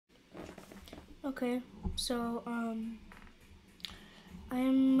Okay, so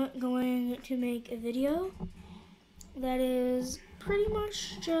I'm going to make a video that is pretty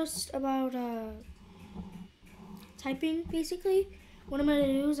much just about typing, basically. What I'm going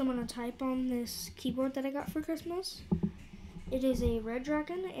to do is I'm going to type on this keyboard that I got for Christmas. It is a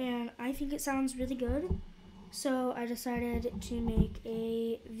Redragon, and I think it sounds really good, so I decided to make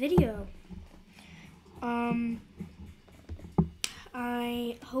a video.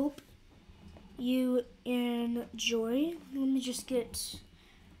 I hope you enjoy. Let me just get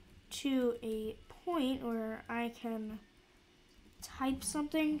to a point where I can type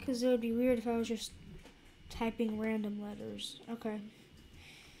something, because it would be weird if I was just typing random letters. Okay.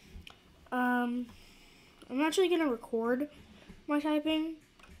 I'm actually gonna record my typing,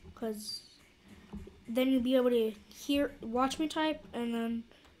 because then you'll be able to watch me type, and then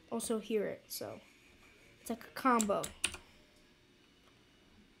also hear it. So it's like a combo.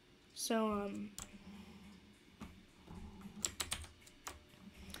 So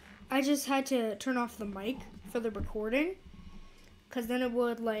I just had to turn off the mic for the recording, because then it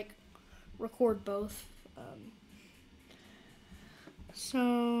would like record both.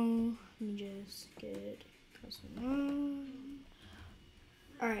 So let me just get custom on.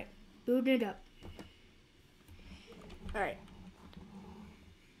 Alright, booting it up. Alright.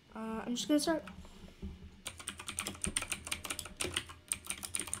 I'm just gonna start.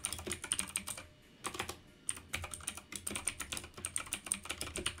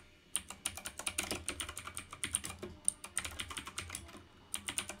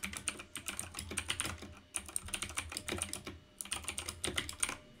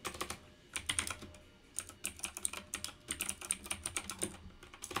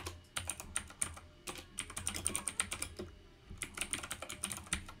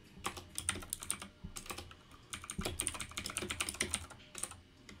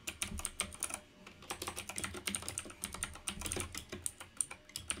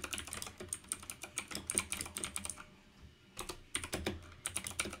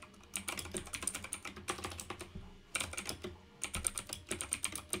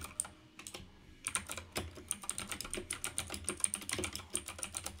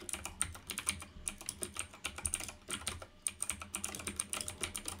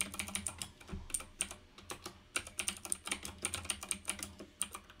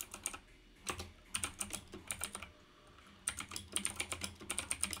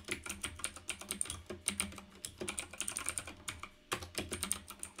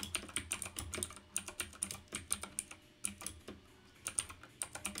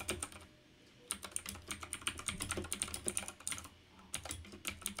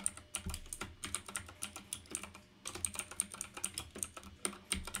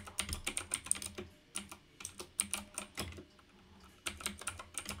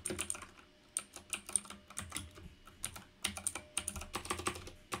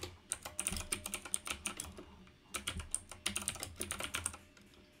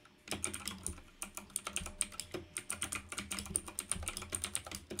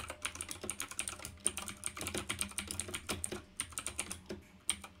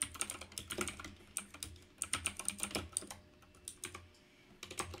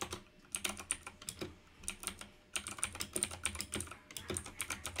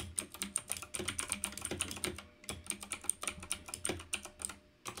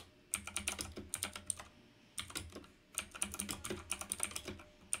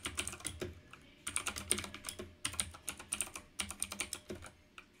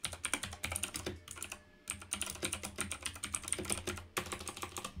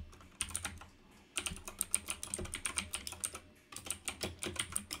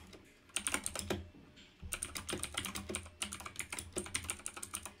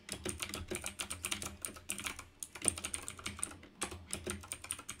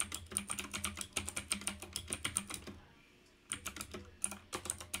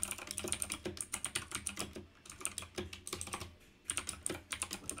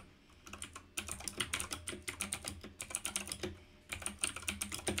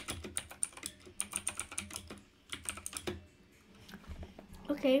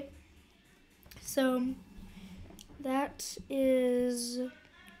 Okay, so that is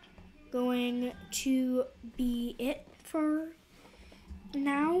going to be it for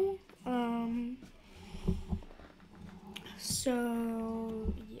now.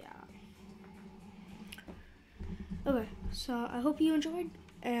 So yeah. Okay, so I hope you enjoyed,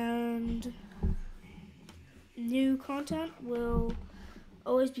 and new content will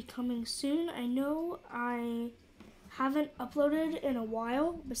always be coming soon. I know I haven't uploaded in a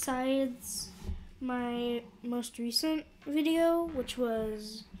while, besides my most recent video, which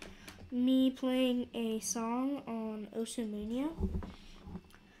was me playing a song on Osumania.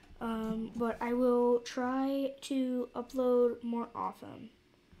 But I will try to upload more often.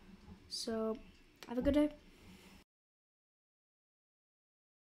 So, have a good day.